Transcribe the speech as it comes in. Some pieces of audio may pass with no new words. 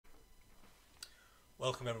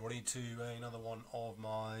Welcome everybody to another one of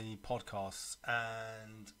my podcasts,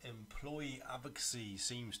 and employee advocacy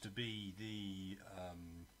seems to be the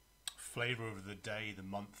flavour of the day, the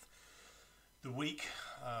month, the week,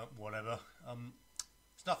 whatever.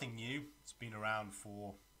 It's nothing new. It's been around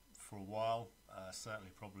for a while, certainly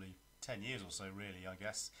probably 10 years or so really, I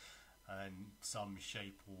guess, in some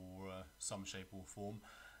shape or form.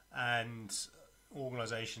 And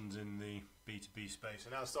organisations in the B2B space are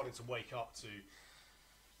now starting to wake up to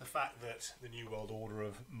the fact that the new world order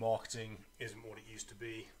of marketing isn't what it used to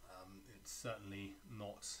be. It's certainly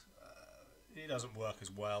not, it doesn't work as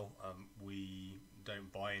well. We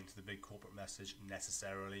don't buy into the big corporate message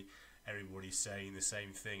necessarily. Everybody's saying the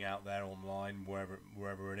same thing out there online,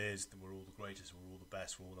 wherever it is, that we're all the greatest, we're all the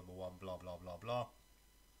best, we're all number one, blah, blah, blah, blah.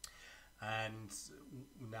 And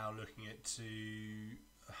we're now looking at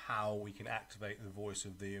how we can activate the voice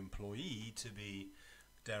of the employee to be,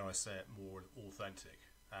 dare I say it, more authentic.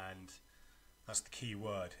 And that's the key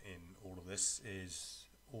word in all of this, is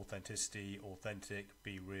authenticity, authentic,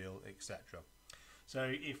 be real, etc. So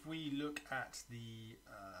if we look at the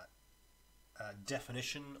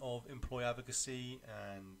definition of employee advocacy,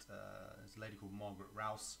 and there's a lady called Margaret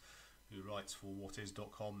Rouse who writes for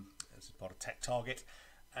whatis.com as part of Tech Target,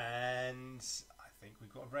 and I think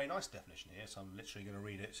we've got a very nice definition here, so I'm literally going to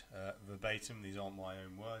read it verbatim. These aren't my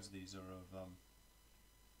own words, these are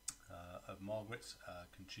of Margaret,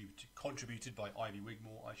 contributed by Ivy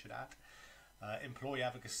Wigmore, I should add. Employee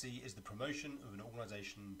advocacy is the promotion of an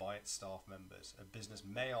organisation by its staff members. A business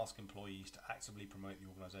may ask employees to actively promote the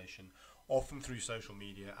organisation, often through social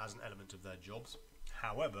media, as an element of their jobs.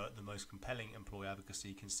 However, the most compelling employee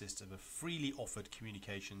advocacy consists of a freely offered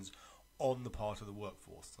communications on the part of the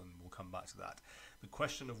workforce, and we'll come back to that. The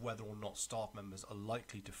question of whether or not staff members are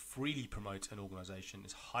likely to freely promote an organisation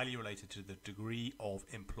is highly related to the degree of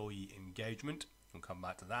employee engagement. We'll come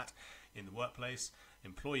back to that. In the workplace,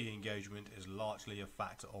 employee engagement is largely a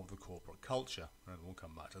factor of the corporate culture, and we'll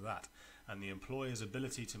come back to that, and the employer's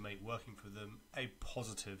ability to make working for them a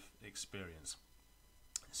positive experience.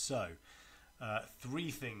 So,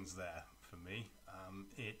 three things there for me.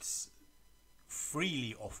 It's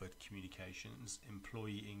freely offered communications,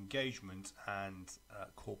 employee engagement, and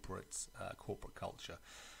corporate culture.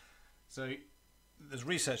 So there's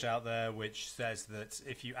research out there which says that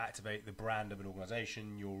if you activate the brand of an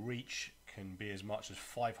organisation, your reach can be as much as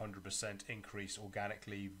 500% increase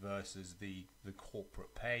organically versus the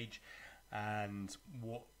corporate page. And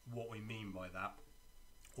what we mean by that,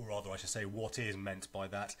 or rather I should say what is meant by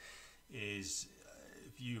that, is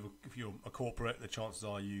if you're a corporate, the chances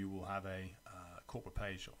are you will have a corporate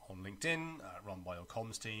page on LinkedIn run by your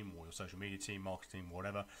comms team or your social media team, marketing,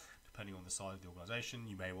 whatever, depending on the size of the organisation.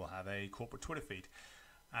 You may well have a corporate Twitter feed,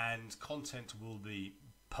 and content will be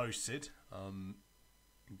posted,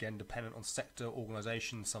 again dependent on sector,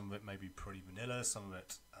 organisation. Some of it may be pretty vanilla, some of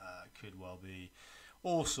it could well be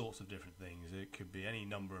all sorts of different things. It could be any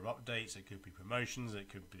number of updates, it could be promotions, it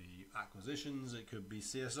could be acquisitions, it could be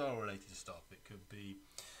CSR related stuff, it could be,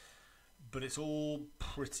 but it's all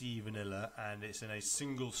pretty vanilla, and it's in a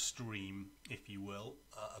single stream, if you will,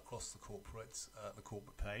 across the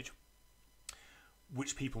corporate page,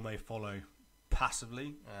 which people may follow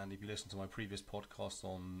passively. And if you listen to my previous podcast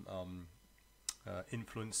on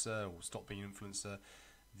influencer, or stop being influencer,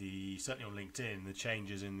 certainly on LinkedIn, the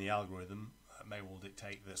changes in the algorithm may well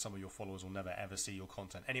dictate that some of your followers will never ever see your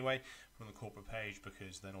content anyway from the corporate page,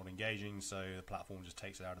 because they're not engaging, so the platform just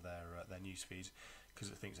takes it out of their news feeds because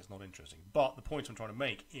it thinks it's not interesting. But the point I'm trying to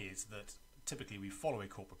make is that typically we follow a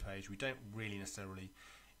corporate page, we don't really necessarily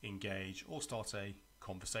engage or start a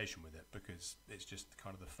conversation with it, because it's just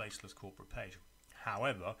kind of the faceless corporate page.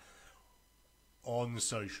 However, on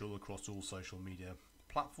social, across all social media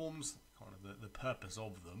platforms, kind of the purpose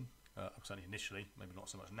of them, certainly initially, maybe not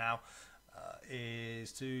so much now,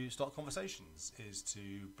 is to start conversations, is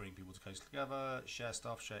to bring people close together, share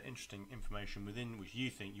stuff, share interesting information within which you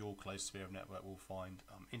think your close sphere of network will find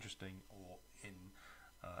interesting or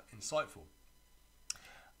insightful.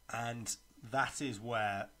 And that is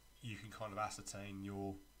where you can kind of ascertain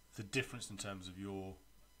the difference in terms of your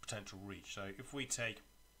potential reach. So if we take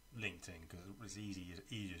LinkedIn, because it's easier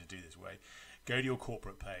to do this way, go to your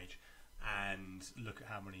corporate page and look at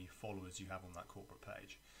how many followers you have on that corporate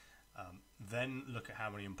page. Then look at how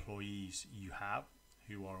many employees you have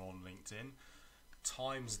who are on LinkedIn,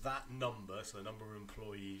 times that number, so the number of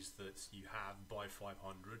employees that you have, by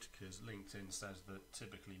 500, because LinkedIn says that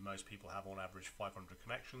typically most people have on average 500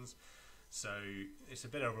 connections. So it's a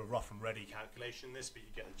bit of a rough and ready calculation this, but you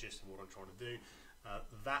get the gist of what I'm trying to do.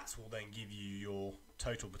 That will then give you your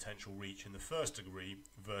total potential reach in the first degree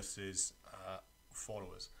versus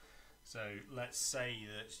followers. So let's say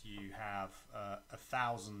that you have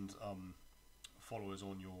 1,000 followers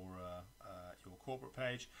on your corporate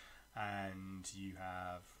page, and you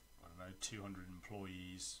have, I don't know, 200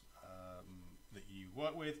 employees that you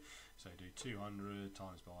work with. So do 200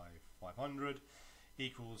 times by 500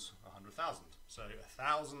 equals 100,000. So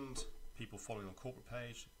 1,000 people following on corporate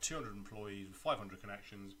page, 200 employees with 500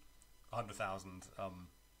 connections, 100,000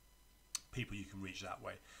 people you can reach that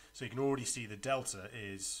way. So you can already see the delta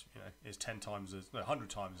is 10 times as 100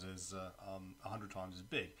 times as 100 times as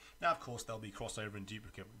big. Now, of course, there'll be crossover and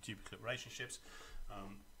duplicate relationships,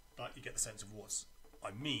 but you get the sense of what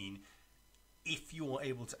I mean. If you're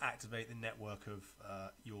able to activate the network of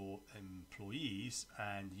your employees,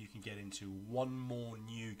 and you can get into one more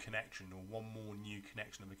new connection, or one more new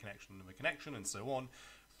connection of a connection of a connection, and so on,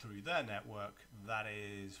 through their network, that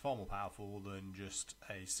is far more powerful than just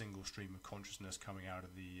a single stream of consciousness coming out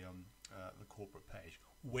of the corporate page,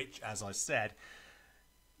 which, as I said,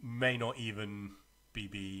 may not even be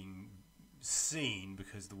being seen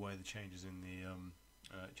because the way the changes in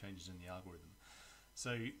the algorithm.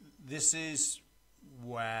 So this is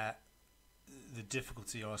where the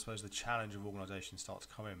difficulty, or I suppose the challenge of organisations starts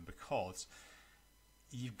to come in, because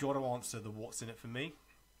you've got to answer the what's in it for me.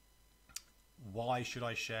 Why should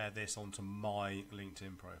I share this onto my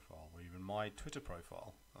LinkedIn profile or even my Twitter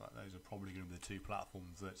profile? Those are probably going to be the two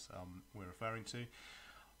platforms that we're referring to.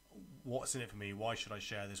 What's in it for me? Why should I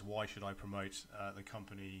share this? Why should I promote the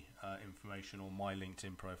company information on my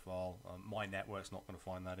LinkedIn profile? My network's not going to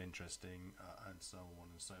find that interesting, and so on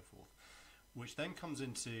and so forth. Which then comes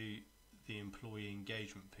into the employee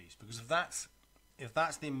engagement piece, because if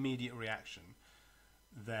that's the immediate reaction,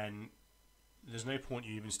 then there's no point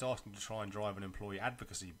you even starting to try and drive an employee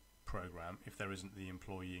advocacy program if there isn't the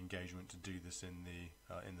employee engagement to do this in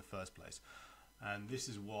the first place. And this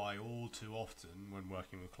is why all too often when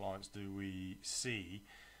working with clients do we see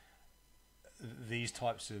these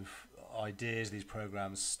types of ideas, these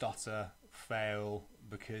programs stutter, fail,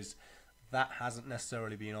 because that hasn't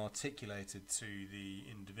necessarily been articulated to the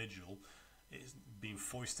individual. It's been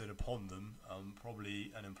foisted upon them.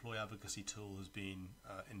 Probably an employee advocacy tool has been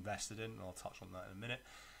invested in, and I'll touch on that in a minute.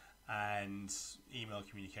 And email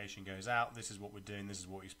communication goes out. This is what we're doing. This is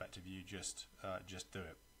what we expect of you. Just do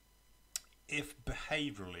it. If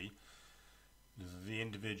behaviourally the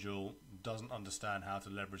individual doesn't understand how to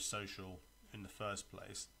leverage social in the first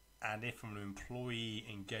place, and if from an employee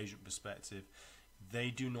engagement perspective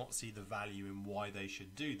they do not see the value in why they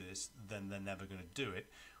should do this, then they're never going to do it,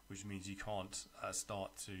 which means you can't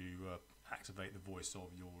start to activate the voice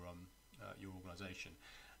of your organisation.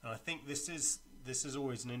 And I think this is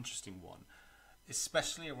always an interesting one,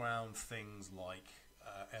 especially around things like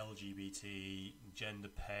LGBT, gender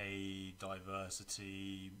pay,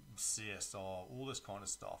 diversity, CSR, all this kind of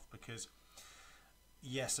stuff, because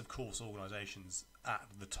yes, of course, organisations at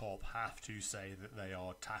the top have to say that they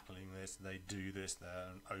are tackling this, they do this,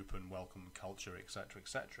 they're an open, welcome culture, etc.,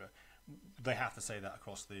 etc. They have to say that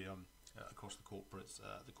across the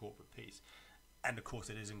corporate piece, and of course,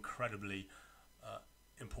 it is incredibly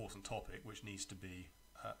important topic which needs to be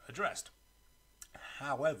addressed.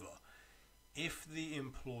 However, if the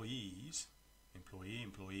employees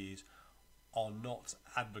are not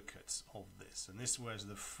advocates of this, and this is where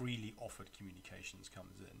the freely offered communications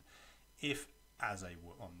comes in. If, as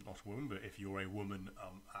not a woman, but if you're a woman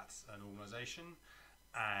at an organisation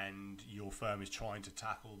and your firm is trying to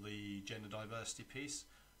tackle the gender diversity piece,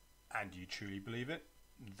 and you truly believe it,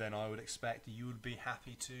 then I would expect you would be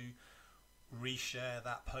happy to reshare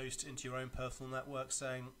that post into your own personal network,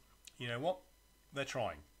 saying, you know what, they're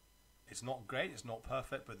trying. It's not great, it's not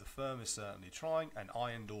perfect, but the firm is certainly trying, and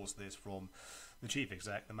I endorse this from the chief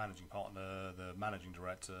exec, the managing partner, the managing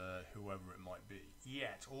director, whoever it might be.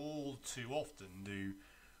 Yet, all too often do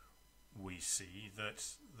we see that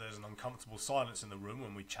there's an uncomfortable silence in the room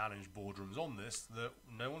when we challenge boardrooms on this, that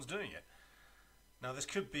no one's doing it. Now, this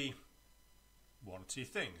could be one or two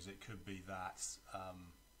things. It could be that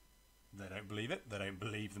they don't believe it, they don't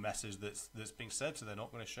believe the message that's being said, so they're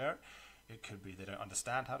not going to share it. It could be they don't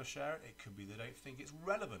understand how to share it. It could be they don't think it's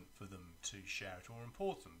relevant for them to share it or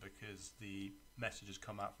important because the message has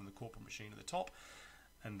come out from the corporate machine at the top,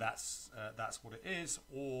 and that's what it is.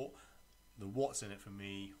 Or the what's in it for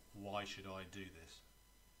me, why should I do this?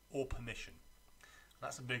 Or permission.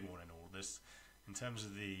 That's a big one in all this in terms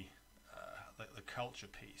of the culture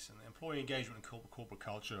piece and the employee engagement and corporate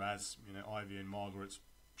culture, as you know, Ivy and Margaret's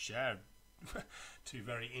shared. Two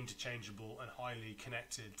very interchangeable and highly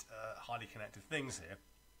connected things here,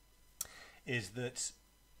 is that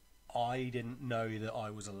I didn't know that I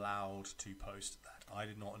was allowed to post that I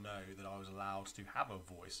did not know that I was allowed to have a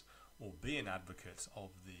voice or be an advocate of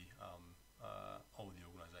the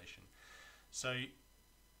organisation. So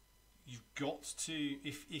you've got to,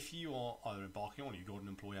 if you are either embarking on, you've got an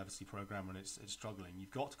employee advocacy program and it's struggling,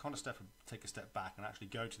 you've got to kind of take a step back and actually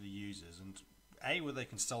go to the users and were they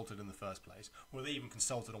consulted in the first place? Were they even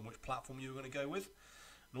consulted on which platform you were going to go with?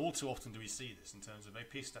 And all too often do we see this in terms of a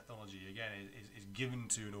piece of technology, again, is given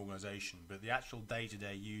to an organisation, but the actual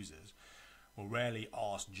day-to-day users will rarely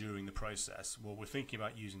ask during the process, well, we're thinking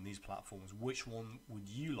about using these platforms, which one would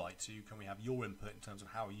you like to? Can we have your input in terms of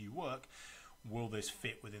how you work? Will this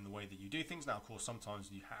fit within the way that you do things? Now, of course, sometimes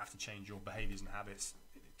you have to change your behaviours and habits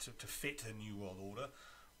to fit the new world order,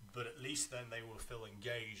 but at least then they will feel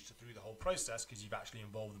engaged through the whole process because you've actually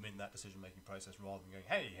involved them in that decision-making process rather than going,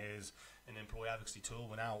 hey, here's an employee advocacy tool,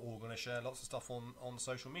 we're now all going to share lots of stuff on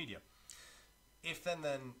social media. If then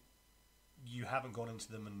you haven't gone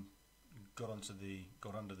into them and got under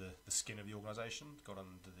the skin of the organisation, got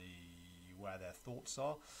under where their thoughts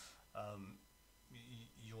are,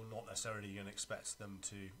 you're not necessarily going to expect them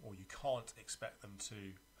to, or you can't expect them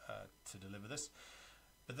to deliver this.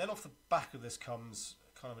 But then off the back of this comes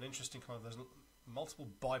kind of an interesting there's multiple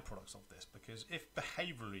byproducts of this, because if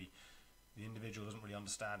behaviourally the individual doesn't really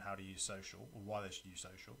understand how to use social or why they should use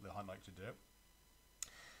social, they're unlikely to do it.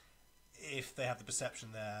 If they have the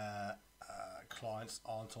perception their clients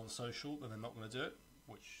aren't on social, then they're not going to do it,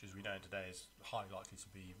 which, as we know today, is highly likely to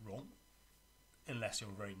be wrong, unless you're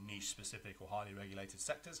in very niche specific or highly regulated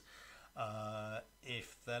sectors.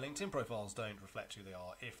 If their LinkedIn profiles don't reflect who they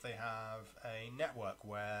are, if they have a network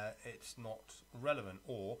where it's not relevant,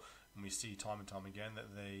 or, and we see time and time again,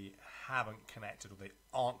 that they haven't connected or they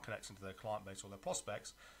aren't connecting to their client base or their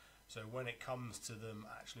prospects. So when it comes to them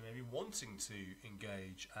actually maybe wanting to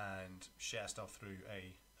engage and share stuff through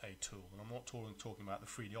a tool, and I'm not talking about the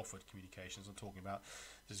freely offered communications, I'm talking about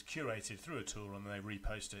this is curated through a tool and they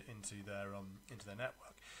repost it into their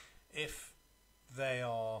network. If they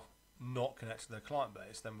are not connected to their client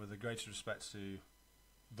base, then with the greatest respect to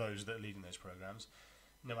those that are leading those programs,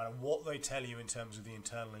 no matter what they tell you in terms of the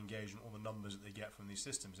internal engagement or the numbers that they get from these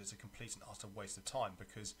systems, it's a complete and utter waste of time,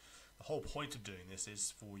 because the whole point of doing this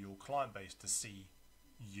is for your client base to see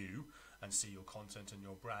you and see your content and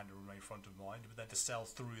your brand and remain front of mind, but then to sell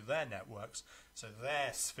through their networks, so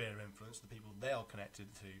their sphere of influence, the people they are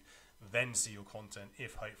connected to, then see your content,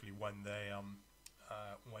 if hopefully when they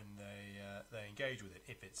engage with it,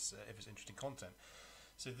 if it's interesting content.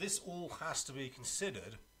 So this all has to be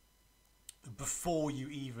considered before you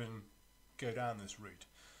even go down this route,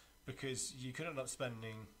 because you could end up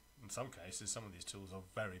spending, in some cases, some of these tools are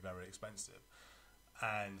very, very expensive,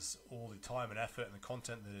 and all the time and effort and the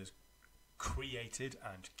content that is created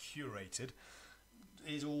and curated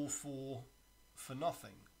is all for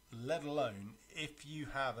nothing, let alone if you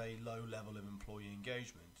have a low level of employee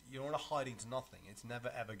engagement. You're on a hiding to nothing. It's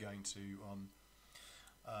never ever going to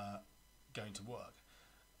work.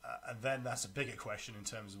 And then that's a bigger question in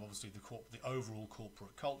terms of obviously the overall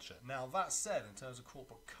corporate culture. Now that said, in terms of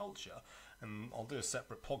corporate culture, and I'll do a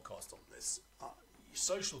separate podcast on this,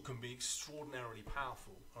 social can be extraordinarily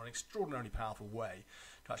powerful, or an extraordinarily powerful way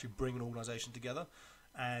to actually bring an organisation together.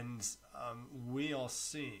 And we are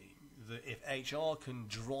seeing that if HR can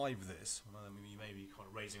drive this, I mean, you may be kind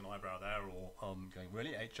of raising an eyebrow there or going,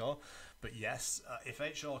 really, HR? But yes, if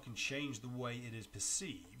HR can change the way it is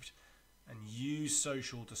perceived and use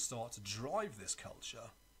social to start to drive this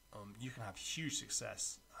culture, you can have huge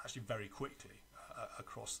success actually very quickly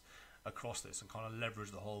across this, and kind of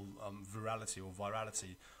leverage the whole virality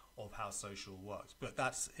of how social works. But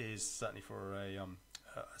that is certainly for a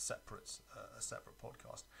separate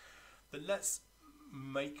podcast. But let's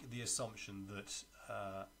make the assumption that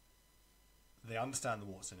they understand the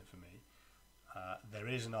what's in it for me. There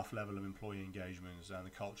is enough level of employee engagement and the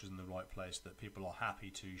culture's in the right place that people are happy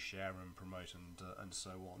to share and promote and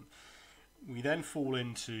so on. We then fall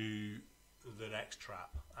into the next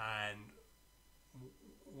trap, and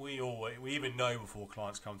we even know before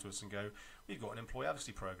clients come to us and go, we've got an employee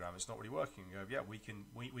advocacy program, it's not really working. And go, yeah, we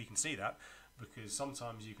can see that, because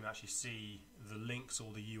sometimes you can actually see the links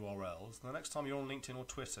or the URLs. The next time you're on LinkedIn or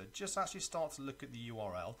Twitter, just actually start to look at the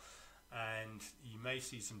URL, and you may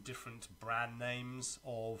see some different brand names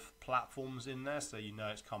of platforms in there, so you know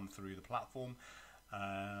it's come through the platform.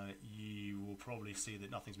 You will probably see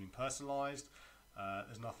that nothing's been personalized.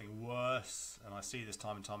 There's nothing worse, and I see this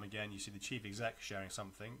time and time again. You see the chief exec sharing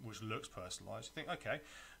something which looks personalised. You think, okay,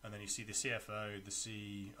 and then you see the CFO, the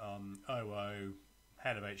COO,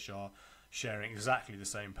 head of HR sharing exactly the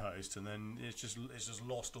same post, and then it's just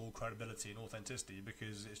lost all credibility and authenticity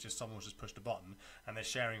because it's just someone's just pushed a button and they're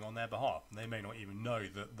sharing on their behalf. And they may not even know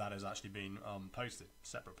that that has actually been posted.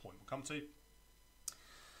 Separate point we'll come to.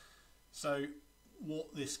 So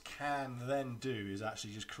what this can then do is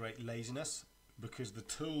actually just create laziness, because the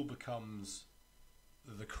tool becomes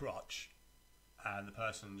the crutch, and the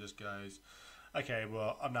person just goes, okay,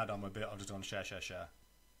 well, I've now done my bit, I'll just go on share.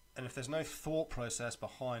 And if there's no thought process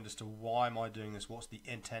behind as to why am I doing this, what's the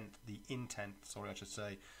intent,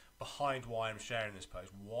 behind why I'm sharing this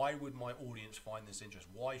post, why would my audience find this interest,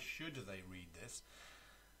 why should they read this?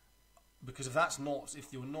 Because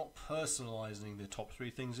if you're not personalizing the top 3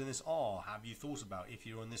 things in this, have you thought about if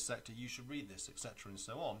you're in this sector, you should read this, etc. and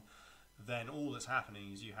so on, then all that's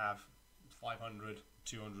happening is you have 500,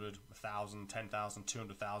 200, 1,000, 10,000,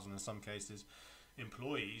 200,000 in some cases,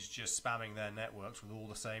 employees just spamming their networks with all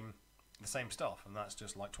the same stuff, and that's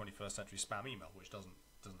just like 21st century spam email, which doesn't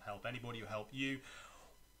help anybody or help you.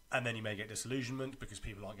 And then you may get disillusionment because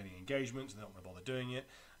people aren't getting engagement, so they're not going to bother doing it.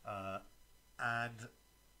 And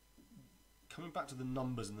coming back to the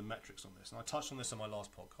numbers and the metrics on this, and I touched on this on my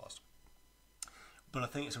last podcast, but I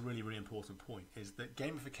think it's a really, really important point, is that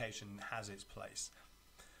gamification has its place.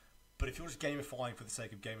 But if you're just gamifying for the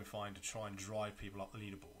sake of gamifying to try and drive people up the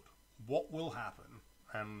leaderboard, what will happen,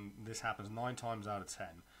 and this happens 9 times out of 10,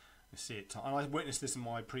 I see it, and I witnessed this in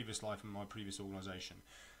my previous life, in my previous organisation,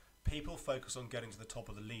 people focus on getting to the top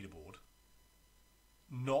of the leaderboard,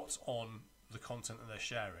 not on the content that they're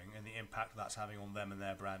sharing and the impact that's having on them and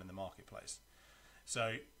their brand in the marketplace.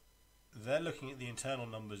 So they're looking at the internal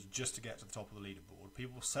numbers just to get to the top of the leaderboard.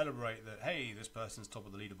 People celebrate that, hey, this person's top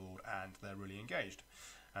of the leaderboard, and they're really engaged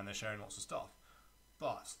and they're sharing lots of stuff.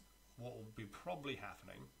 But what will be probably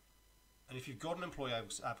happening, and if you've got an employee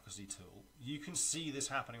advocacy tool, you can see this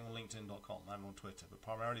happening on LinkedIn.com and on Twitter, but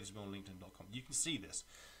primarily this will be on LinkedIn.com. You can see this.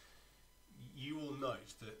 You will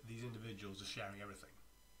note that these individuals are sharing everything,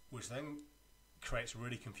 which then creates a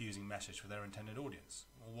really confusing message for their intended audience.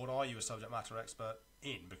 Well, what are you a subject matter expert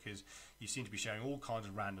in? Because you seem to be sharing all kinds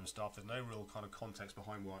of random stuff. There's no real kind of context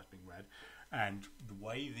behind why it's being read. And the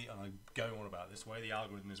way and I'm going on about this, the way the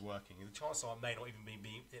algorithm is working, the chances are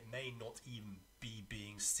it may not even be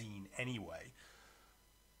being seen anyway,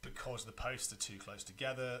 because the posts are too close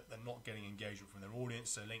together. They're not getting engagement from their audience,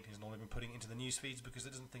 so LinkedIn is not even putting it into the news feeds because it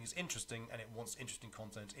doesn't think it's interesting, and it wants interesting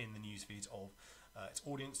content in the news feeds of its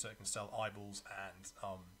audience, so it can sell eyeballs and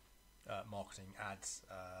marketing ad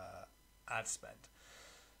spend.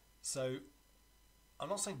 So I'm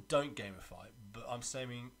not saying don't gamify, but I'm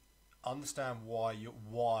saying understand why you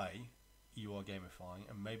are gamifying,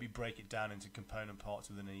 and maybe break it down into component parts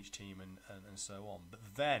within each team and so on. But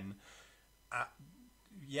then,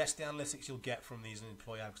 yes, the analytics you'll get from these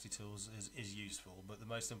employee advocacy tools is useful, but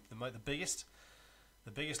the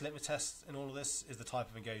biggest litmus test in all of this is the type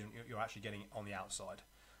of engagement you're actually getting on the outside.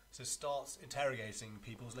 So start interrogating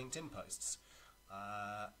people's LinkedIn posts.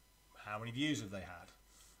 How many views have they had?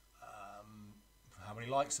 How many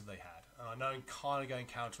likes have they had? And I know I'm kind of going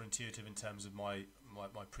counterintuitive in terms of my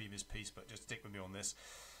previous piece, but just stick with me on this.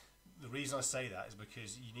 The reason I say that is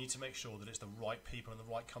because you need to make sure that it's the right people and the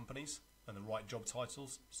right companies and the right job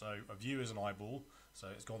titles. So a view is an eyeball, so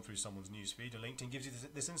it's gone through someone's newsfeed, and LinkedIn gives you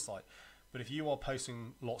this insight. But if you are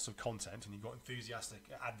posting lots of content and you've got enthusiastic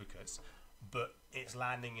advocates, but it's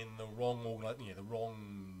landing in the wrong the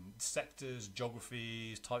wrong sectors,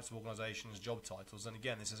 geographies, types of organisations, job titles, then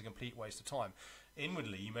again, this is a complete waste of time.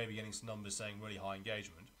 Inwardly, you may be getting some numbers saying really high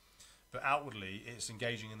engagement, but outwardly, it's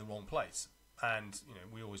engaging in the wrong place. And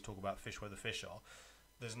we always talk about fish where the fish are.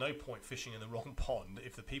 There's no point fishing in the wrong pond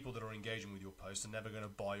if the people that are engaging with your posts are never going to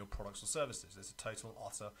buy your products or services. It's a total,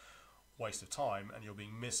 utter waste of time, and you're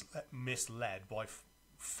being misled by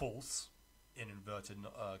false, in inverted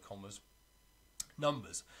commas,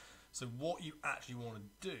 numbers. So what you actually want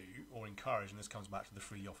to do or encourage, and this comes back to the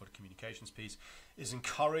freely offered communications piece, is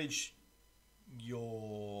encourage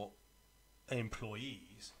your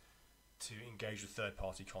employees to engage with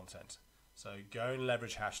third-party content. So go and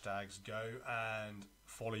leverage hashtags, go and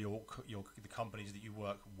follow the companies that you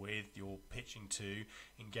work with, you're pitching to,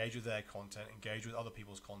 engage with their content, engage with other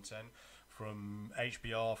people's content, from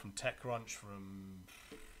HBR, from TechCrunch, from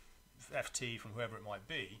FT, from whoever it might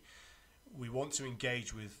be. We want to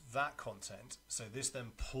engage with that content, so this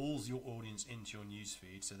then pulls your audience into your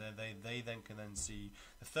newsfeed, so then they then can then see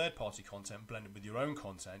the third-party content blended with your own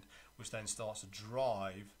content, which then starts to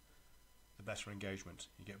drive the better engagement.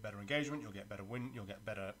 You get better engagement, you'll get better you'll get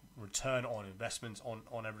better return on investment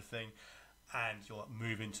on everything, and you'll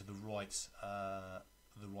move into the right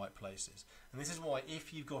the right places. And this is why,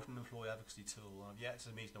 if you've got an employee advocacy tool, I've yet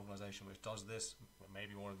to meet an organisation which does this,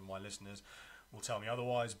 maybe one of my listeners will tell me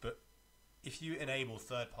otherwise, but if you enable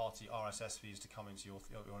third-party RSS feeds to come into your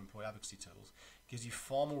employee advocacy tools, it gives you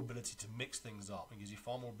far more ability to mix things up, and gives you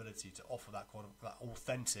far more ability to offer that kind of that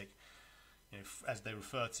authentic, as they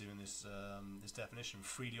refer to in this this definition,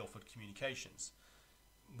 freely offered communications.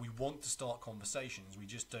 We want to start conversations. We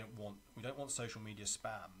don't want social media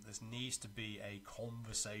spam. This needs to be a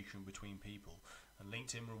conversation between people. And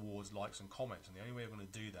LinkedIn rewards likes and comments. And the only way we're going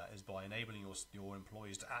to do that is by enabling your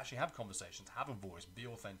employees to actually have conversations, have a voice, be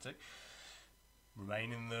authentic,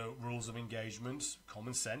 remain in the rules of engagement,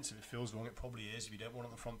 common sense. If it feels wrong, it probably is. If you don't want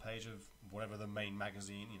it on the front page of whatever the main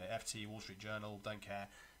magazine, FT, Wall Street Journal, don't care,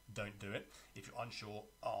 don't do it. If you're unsure,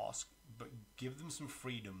 ask, but give them some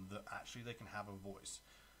freedom that actually they can have a voice.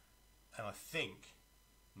 And I think,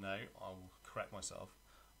 no, I'll correct myself,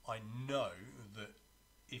 I know that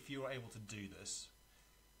if you're able to do this,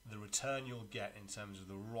 the return you'll get in terms of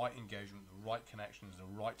the right engagement, the right connections,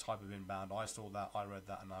 the right type of inbound, I saw that, I read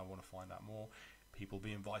that, and I want to find out more. People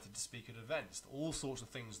be invited to speak at events, all sorts of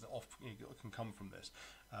things that often can come from this.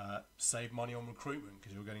 Save money on recruitment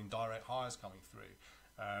because you're getting direct hires coming through.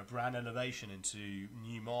 Brand elevation into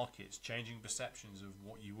new markets, changing perceptions of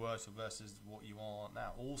what you were versus what you are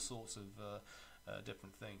now, all sorts of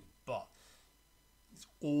different things. But it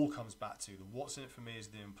all comes back to what's in it for me as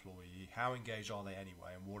the employee, how engaged are they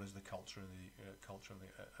anyway, and what is the culture of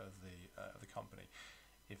the company.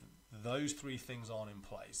 If those three things aren't in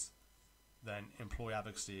place, then employee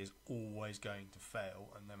advocacy is always going to fail,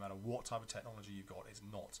 and no matter what type of technology you've got, it's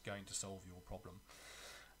not going to solve your problem.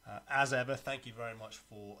 As ever, thank you very much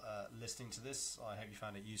for listening to this. I hope you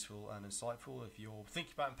found it useful and insightful. If you're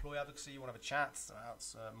thinking about employee advocacy, you want to have a chat about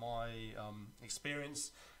my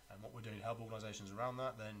experience and what we're doing to help organisations around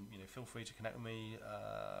that, then feel free to connect with me,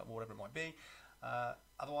 whatever it might be.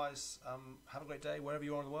 Otherwise, have a great day wherever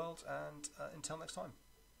you are in the world, and until next time.